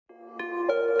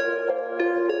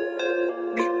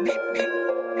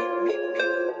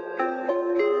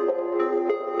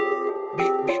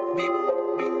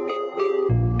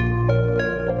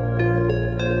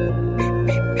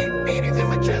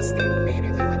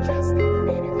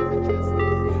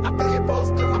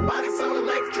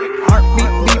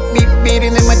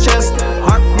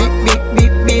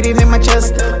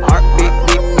chest. Heartbeat,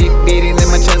 beat, beat, beating in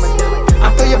my chest. I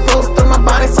feel your pulse through my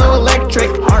body, so electric.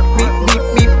 Heartbeat, beat,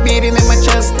 beat, beating in my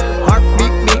chest.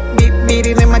 Heartbeat, beat, beat,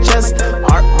 beating in my chest.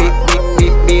 Heartbeat, beat,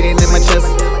 beat, beating in my chest.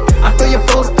 I feel your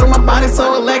pulse through my body,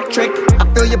 so electric. I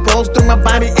feel your pulse through my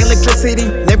body, electricity.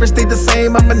 Never stay the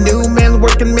same, I'm a new man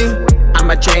working me. I'm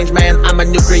a changed man, I'm a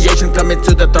new creation, coming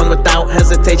to the throne without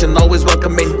hesitation, always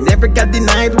welcome me. Never got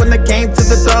denied when I came to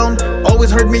the throne.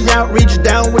 Always heard me out, reach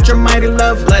down with your mighty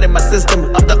love. Blood in my system,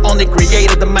 of the only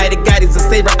creator, the mighty God, he's the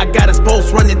savior. I got his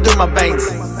pulse running through my veins.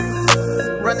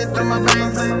 Running through my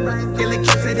veins,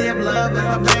 electricity of love in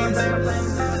my veins.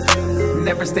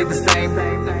 Never stay the same,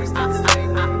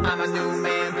 I'm a new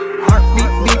man. Heartbeat,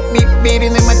 beat, beat,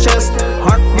 beating in my chest.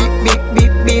 Heartbeat, beat,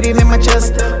 beat, beating in my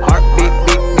chest. Heartbeat,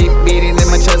 beat, beat, beating in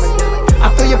my chest.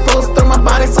 I feel your pulse through my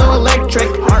body, so electric.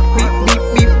 Heartbeat, beat,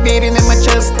 beat, beating in my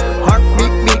chest.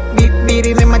 Heartbeat, beat, beat,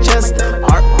 beating in my chest.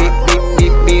 Heartbeat, beat,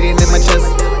 beat, beating in my chest.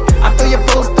 I feel your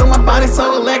pulse through my body,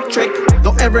 so electric.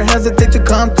 Don't ever hesitate to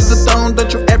come to the throne.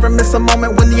 Don't you ever miss a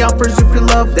moment when he offers you your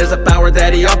love. There's a power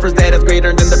that he offers that is greater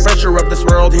than the pressure of this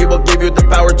world. He will give you the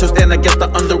power to stand against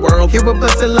the underworld. He will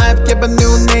bless your life, give a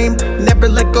new name. Never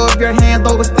let go of your hand,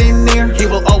 always stay near. He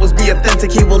will always be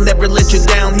authentic, he will never let you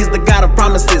down. He's the God of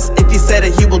promises, if he said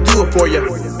it, he will do it for you.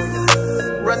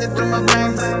 Running through my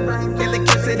veins,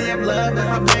 electricity of love in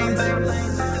my veins.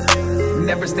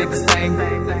 Never stay the same,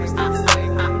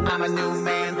 I'm a new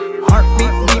man.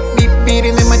 Heartbeat, beat, beat,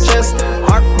 beating in my chest.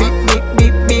 Heartbeat, beat,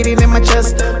 beat, beating in my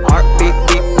chest. Heartbeat,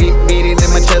 beat, beat, beating in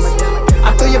my chest.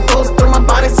 I feel your pulse